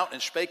Lot went out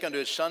and spake unto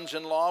his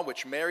sons-in-law,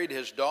 which married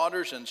his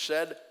daughters, and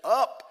said,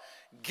 up,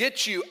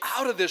 get you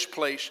out of this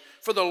place,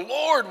 for the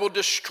Lord will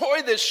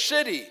destroy this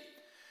city.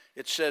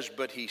 It says,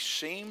 but he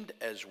seemed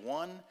as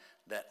one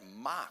that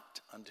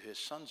mocked unto his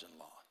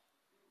sons-in-law.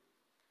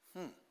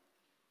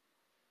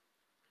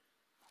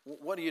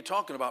 What are you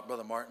talking about,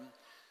 Brother Martin?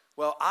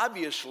 Well,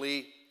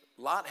 obviously,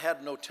 Lot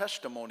had no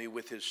testimony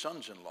with his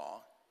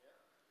sons-in-law.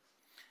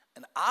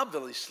 And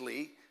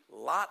obviously,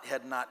 Lot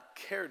had not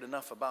cared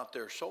enough about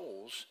their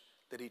souls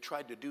that he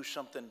tried to do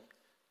something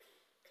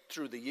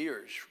through the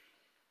years,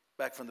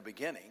 back from the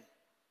beginning.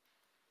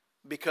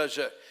 Because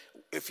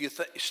if you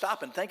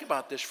stop and think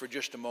about this for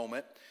just a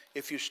moment,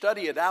 if you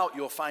study it out,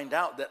 you'll find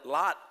out that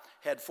Lot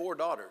had 4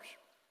 daughters.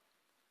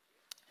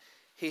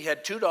 He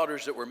had 2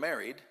 daughters that were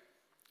married.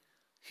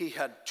 He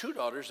had 2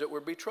 daughters that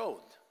were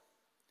betrothed.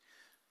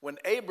 When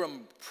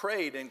Abram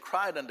prayed and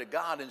cried unto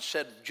God and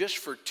said, just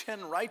for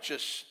 10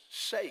 righteous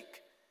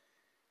sake,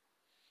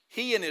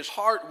 he in his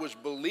heart was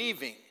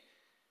believing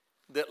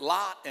that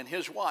Lot and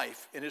his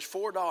wife and his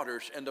 4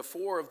 daughters and the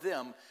 4 of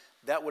them,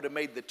 that would have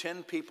made the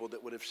 10 people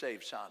that would have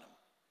saved Sodom.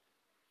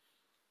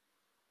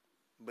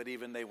 But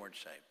even they weren't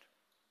saved.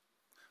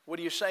 What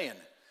are you saying?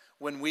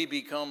 When we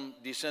become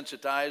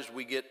desensitized,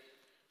 we get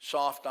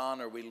soft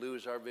on or we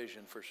lose our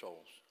vision for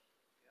souls.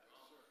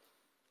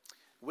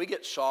 We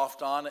get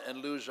soft on and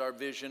lose our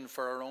vision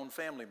for our own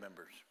family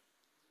members.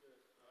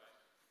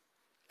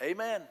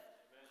 Amen.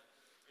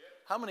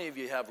 How many of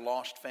you have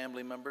lost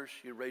family members?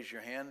 You raise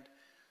your hand.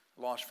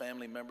 Lost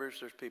family members.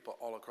 There's people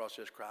all across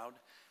this crowd.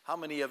 How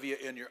many of you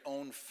in your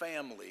own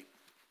family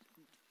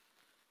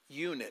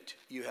unit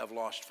you have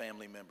lost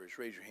family members?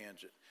 Raise your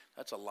hands.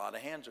 That's a lot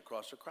of hands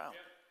across the crowd.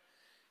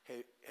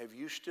 Hey, have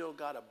you still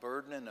got a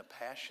burden and a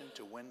passion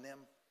to win them?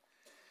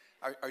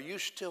 Are you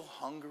still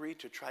hungry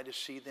to try to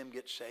see them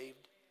get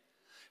saved?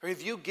 Or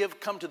have you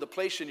come to the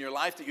place in your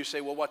life that you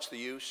say, well, what's the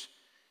use?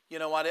 You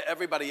know what?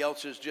 Everybody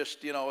else is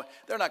just,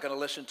 they're not going to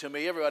listen to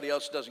me. Everybody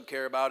else doesn't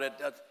care about it.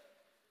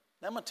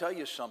 I'm going to tell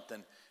you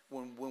something.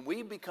 When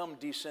we become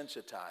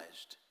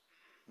desensitized,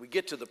 we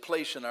get to the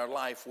place in our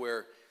life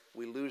where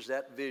we lose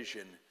that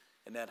vision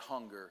and that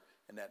hunger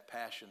and that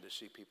passion to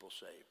see people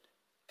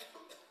saved.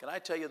 Can I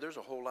tell you, there's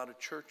a whole lot of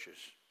churches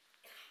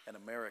in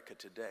America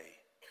today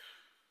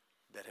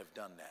that have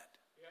done that.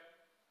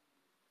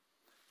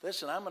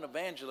 Listen, I'm an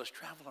evangelist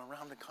traveling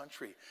around the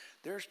country.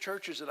 There's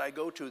churches that I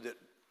go to that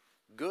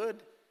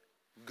good,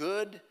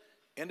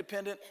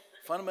 independent,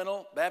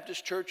 fundamental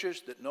Baptist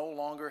churches that no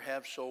longer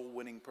have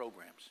soul-winning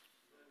programs.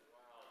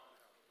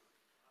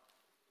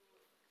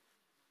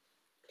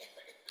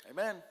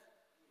 Amen.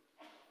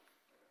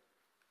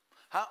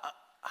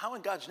 How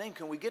in God's name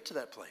can we get to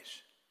that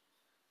place?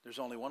 There's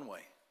only one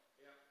way.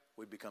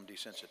 We become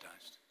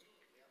desensitized.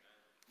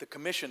 The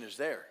commission is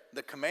there.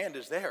 The command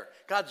is there.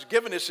 God's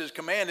given us his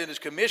command and his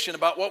commission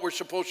about what we're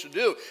supposed to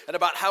do and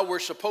about how we're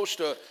supposed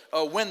to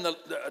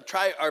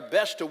try our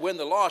best to win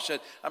the lost. And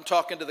I'm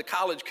talking to the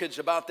college kids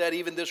about that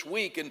even this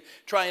week and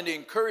trying to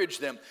encourage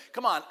them.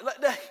 Come on,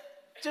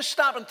 just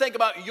stop and think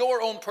about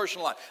your own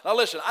personal life. Now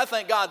listen, I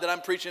thank God that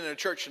I'm preaching in a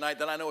church tonight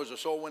that I know is a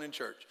soul-winning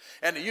church.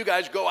 And that you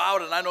guys go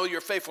out and I know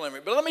you're faithful in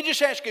it. But let me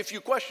just ask you a few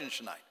questions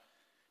tonight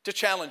to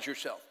challenge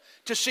yourself,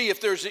 to see if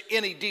there's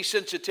any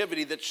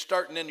desensitivity that's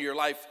starting into your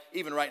life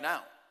even right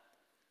now.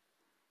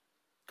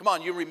 Come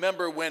on, you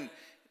remember when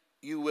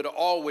you would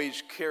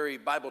always carry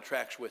Bible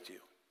tracts with you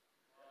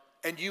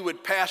and you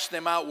would pass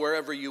them out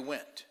wherever you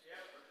went.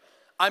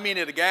 I mean,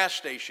 at a gas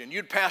station,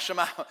 you'd pass them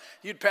out.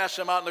 You'd pass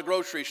them out in the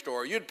grocery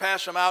store. You'd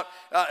pass them out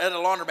at a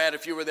laundromat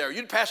if you were there.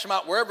 You'd pass them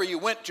out wherever you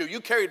went to. You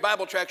carried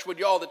Bible tracts with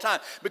you all the time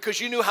because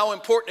you knew how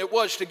important it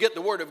was to get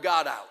the Word of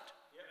God out.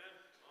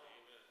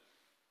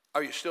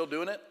 Are you still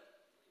doing it?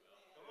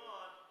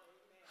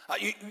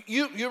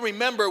 You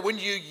remember when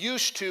you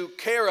used to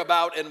care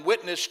about and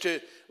witness to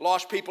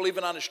lost people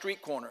even on a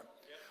street corner.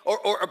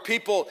 Or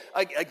people,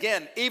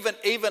 again, even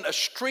a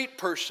street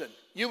person.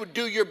 You would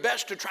do your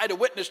best to try to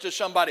witness to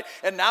somebody.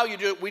 And now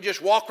we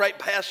just walk right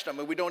past them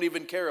and we don't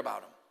even care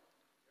about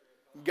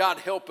them. God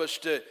help us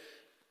to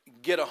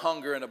get a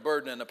hunger and a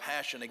burden and a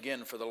passion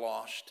again for the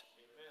lost.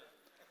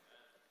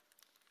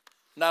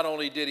 Not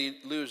only did he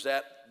lose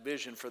that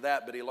vision for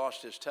that, but he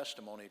lost his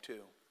testimony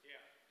too.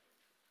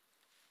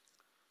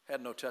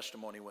 Had no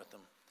testimony with them.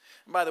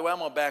 And by the way, I'm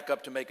going to back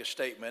up to make a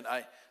statement.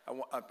 I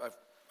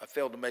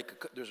failed to make,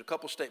 there's a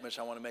couple statements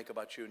I want to make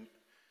about you,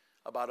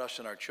 about us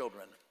and our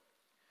children.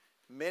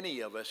 Many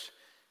of us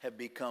have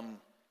become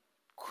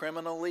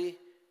criminally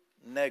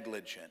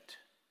negligent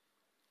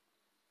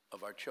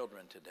of our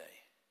children today.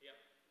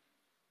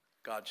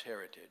 God's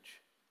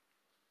heritage.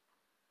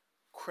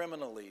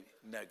 Criminally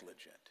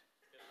negligent.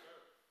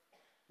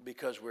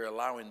 Because we're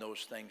allowing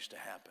those things to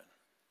happen.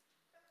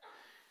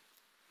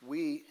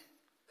 We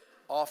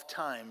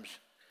oftentimes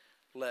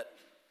let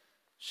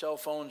cell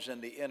phones and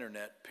the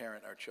internet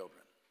parent our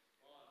children.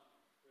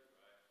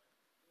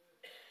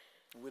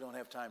 We don't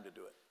have time to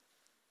do it.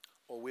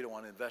 Or we don't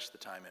want to invest the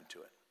time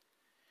into it.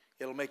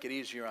 It'll make it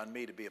easier on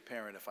me to be a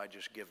parent if I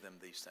just give them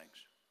these things.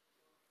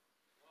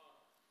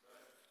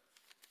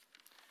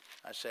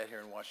 I sat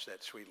here and watched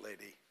that sweet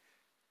lady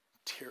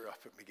tear up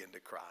and begin to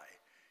cry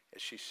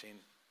as she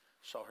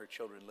saw her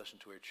children, listen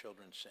to her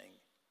children sing.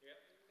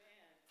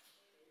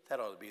 That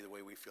ought to be the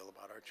way we feel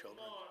about our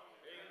children.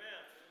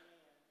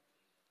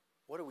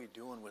 What are we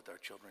doing with our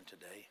children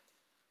today?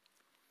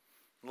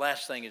 The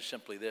last thing is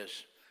simply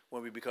this.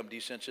 When we become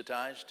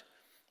desensitized,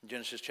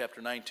 Genesis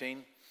chapter 19,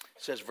 it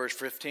says, verse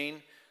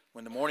 15,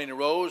 when the morning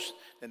arose,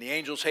 then the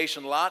angels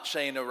hastened Lot,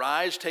 saying,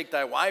 Arise, take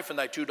thy wife and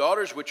thy 2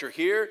 daughters, which are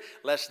here,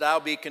 lest thou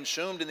be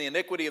consumed in the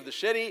iniquity of the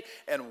city.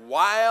 And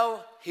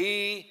while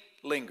he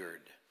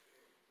lingered,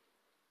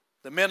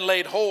 the men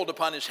laid hold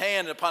upon his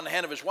hand, and upon the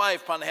hand of his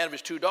wife, upon the hand of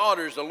his 2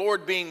 daughters, the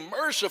Lord being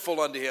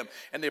merciful unto him.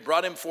 And they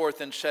brought him forth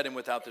and set him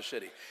without the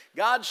city.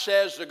 God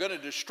says they're going to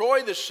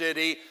destroy the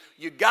city.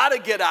 You got to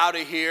get out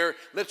of here.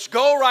 Let's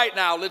go right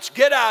now. Let's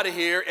get out of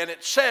here. And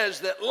it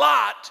says that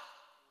Lot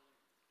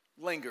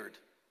lingered.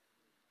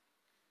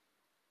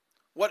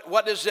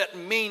 What does that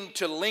mean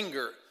to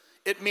linger?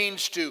 It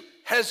means to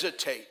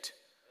hesitate.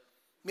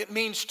 It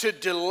means to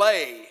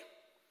delay.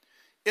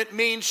 It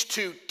means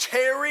to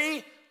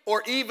tarry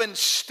or even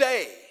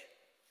stay.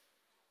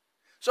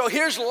 So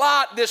here's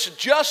Lot, this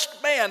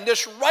just man,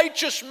 this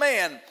righteous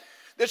man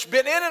that's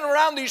been in and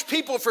around these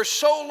people for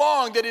so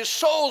long that his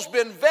soul's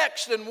been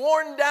vexed and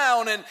worn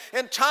down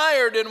and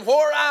tired and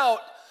wore out.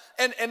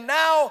 And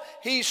now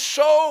he's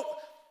so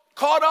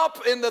caught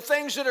up in the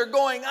things that are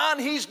going on,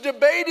 he's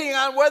debating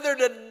on whether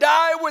to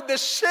die with the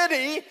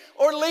city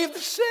or leave the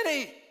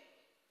city.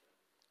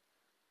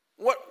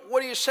 What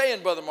are you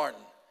saying, Brother Martin?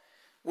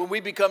 When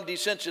we become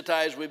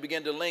desensitized, we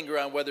begin to linger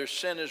on whether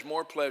sin is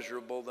more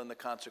pleasurable than the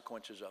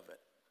consequences of it.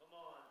 Come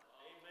on.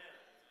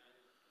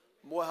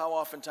 Amen. Boy, how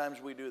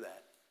oftentimes we do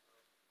that.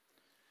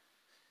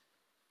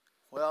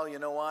 Well, you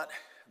know what?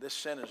 This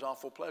sin is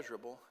awful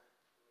pleasurable.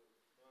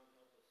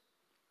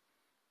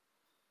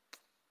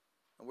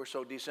 And we're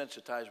so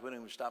desensitized, we don't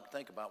even stop to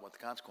think about what the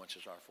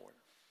consequences are for it.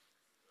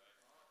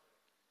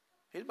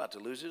 He's about to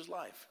lose his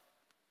life.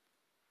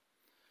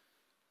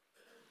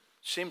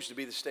 Seems to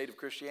be the state of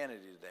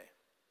Christianity today.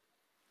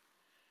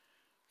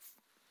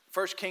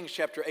 1 Kings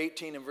chapter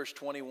 18 and verse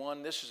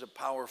 21, this is a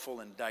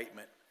powerful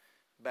indictment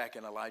back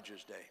in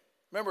Elijah's day.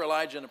 Remember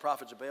Elijah and the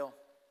prophets of Baal?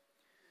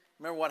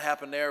 Remember what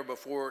happened there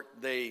before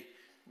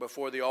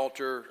the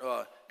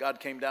altar, God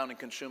came down and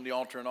consumed the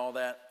altar and all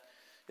that?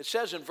 It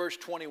says in verse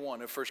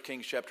 21 of 1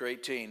 Kings chapter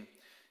 18,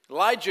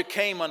 Elijah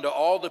came unto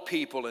all the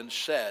people and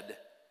said,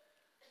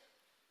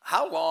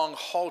 How long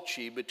halt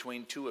ye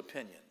between 2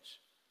 opinions?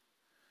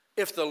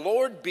 If the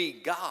Lord be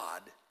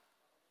God,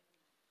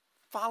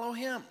 follow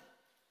him.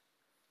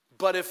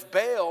 But if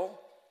Baal,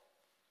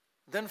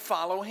 then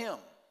follow him.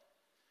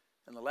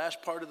 And the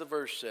last part of the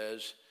verse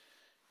says,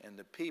 And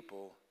the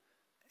people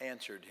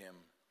answered him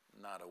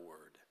not a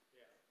word.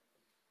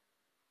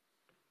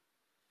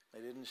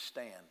 They didn't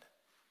stand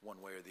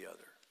one way or the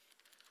other.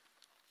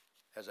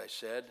 As I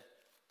said,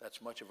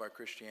 that's much of our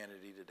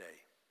Christianity today.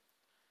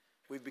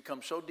 We've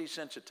become so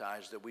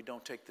desensitized that we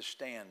don't take the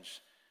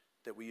stands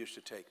that we used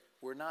to take.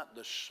 We're not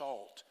the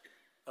salt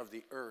of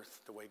the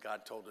earth the way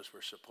God told us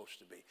we're supposed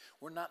to be.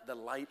 We're not the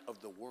light of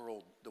the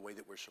world the way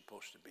that we're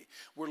supposed to be.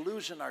 We're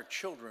losing our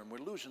children. We're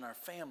losing our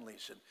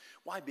families. And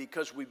why?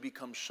 Because we've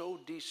become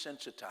so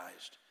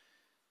desensitized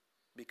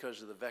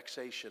because of the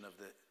vexation of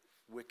the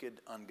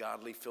wicked,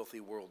 ungodly, filthy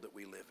world that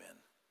we live in.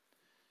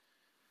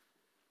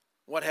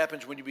 What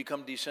happens when you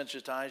become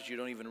desensitized? You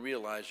don't even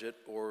realize it,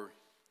 or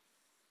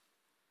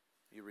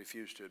you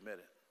refuse to admit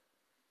it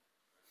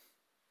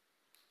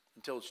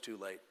until it's too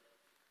late.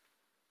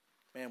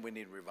 Man, we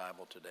need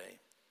revival today.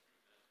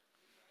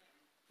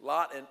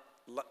 Lot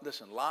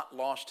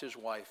lost his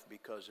wife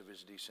because of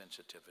his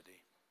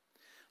desensitivity.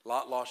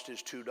 Lot lost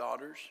his 2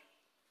 daughters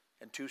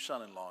and 2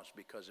 son-in-laws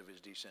because of his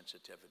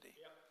desensitivity.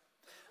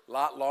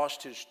 Lot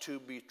lost his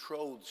 2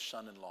 betrothed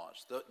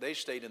son-in-laws. They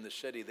stayed in the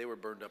city. They were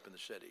burned up in the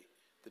city.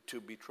 The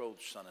 2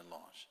 betrothed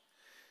son-in-laws.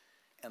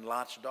 And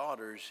Lot's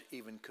daughters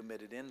even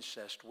committed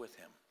incest with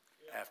him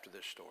after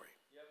this story.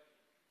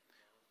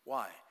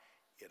 Why?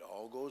 It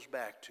all goes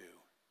back to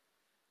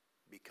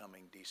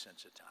becoming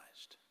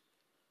desensitized.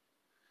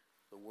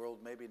 The world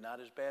may be not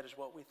as bad as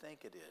what we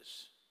think it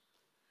is.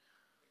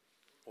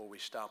 Or we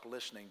stop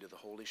listening to the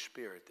Holy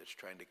Spirit that's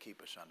trying to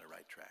keep us on the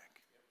right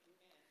track.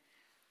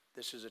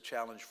 This is a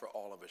challenge for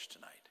all of us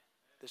tonight.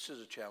 This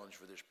is a challenge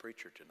for this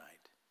preacher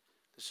tonight.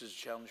 This is a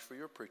challenge for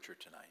your preacher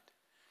tonight.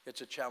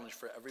 It's a challenge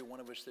for every one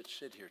of us that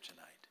sit here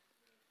tonight.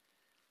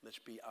 Let's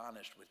be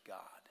honest with God.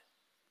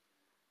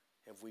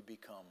 Have we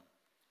become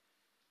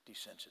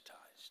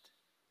desensitized?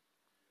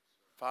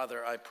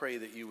 Father, I pray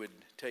that you would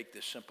take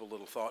this simple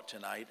little thought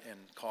tonight and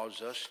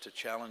cause us to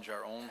challenge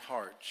our own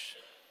hearts.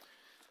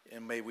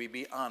 And may we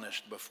be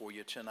honest before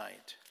you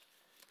tonight.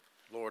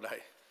 Lord, I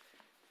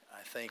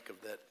think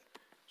of that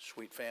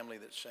sweet family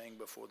that sang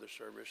before the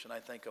service, and I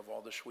think of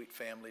all the sweet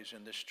families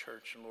in this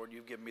church. And Lord,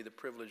 you've given me the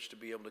privilege to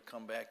be able to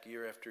come back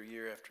year after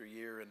year after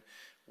year and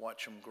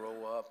watch them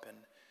grow up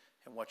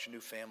and watch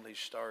new families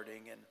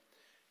starting. And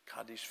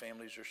God, these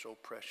families are so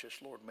precious.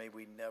 Lord, may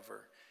we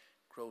never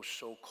grow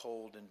so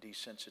cold and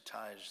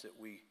desensitized that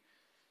we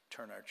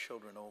turn our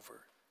children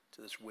over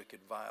to this wicked,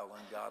 vile,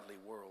 ungodly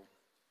world.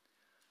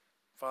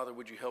 Father,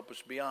 would you help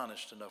us be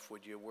honest enough,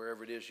 would you,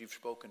 wherever it is you've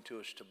spoken to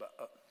us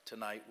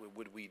tonight,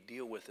 would we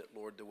deal with it,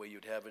 Lord, the way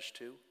you'd have us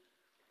to?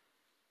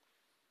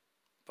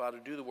 Father,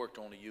 do the work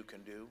only you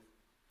can do.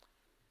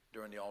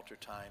 during the altar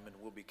time, and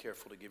we'll be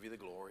careful to give you the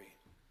glory.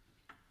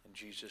 In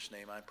Jesus'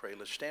 name I pray.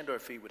 Let's stand to our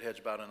feet with heads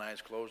bowed and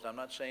eyes closed. I'm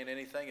not saying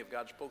anything. If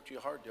God spoke to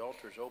your heart, the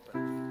altar is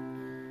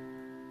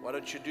open. Why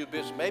don't you do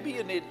business? Maybe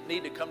you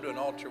need to come to an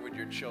altar with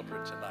your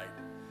children tonight.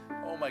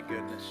 Oh my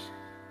goodness.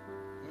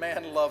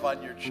 Man, love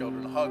on your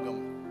children. Hug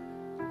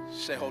them.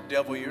 Say, oh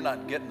devil, you're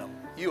not getting them.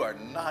 You are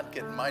not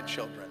getting my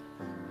children.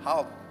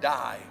 I'll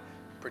die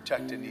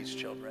protecting these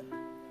children.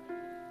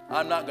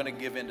 I'm not going to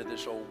give in to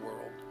this old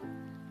world.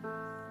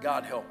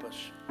 God help us.